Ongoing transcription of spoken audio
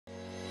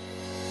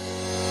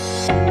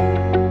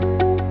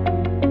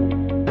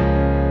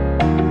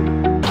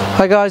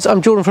Hi guys,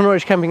 I'm Jordan from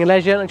Norwich Camping and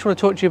Leisure, and I just want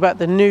to talk to you about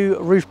the new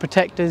roof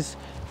protectors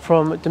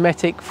from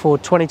Dometic for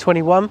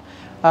 2021.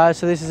 So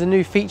this is a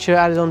new feature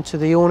added onto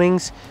the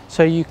awnings,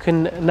 so you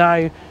can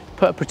now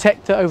put a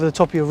protector over the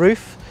top of your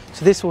roof.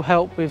 So this will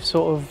help with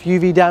sort of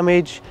UV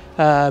damage,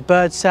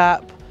 bird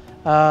sap,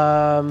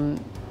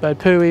 bird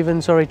poo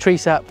even, sorry, tree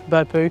sap,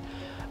 bird poo,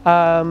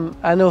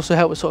 and also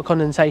help with sort of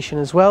condensation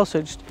as well, so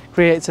it just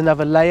creates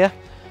another layer.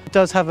 It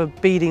does have a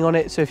beading on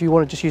it, so if you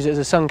want to just use it as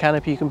a sun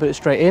canopy, you can put it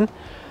straight in.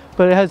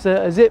 But it has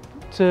a zip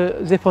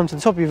to zip onto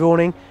the top of your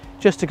awning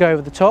just to go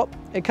over the top.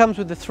 It comes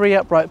with the 3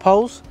 upright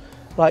poles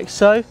like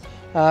so,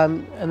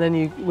 and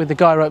then with the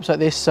guy ropes like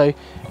this, so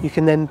you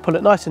can then pull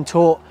it nice and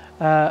taut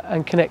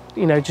and connect,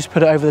 just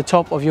put it over the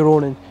top of your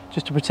awning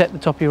just to protect the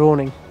top of your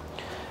awning.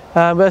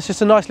 But it's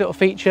just a nice little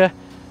feature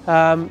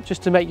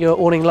just to make your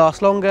awning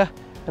last longer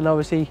and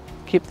obviously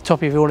keep the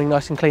top of your awning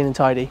nice and clean and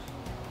tidy.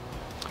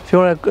 If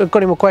you've got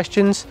any more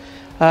questions,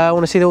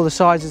 want to see all the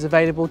sizes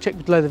available, check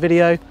below the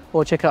video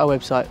or check out our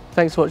website.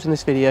 Thanks for watching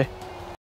this video.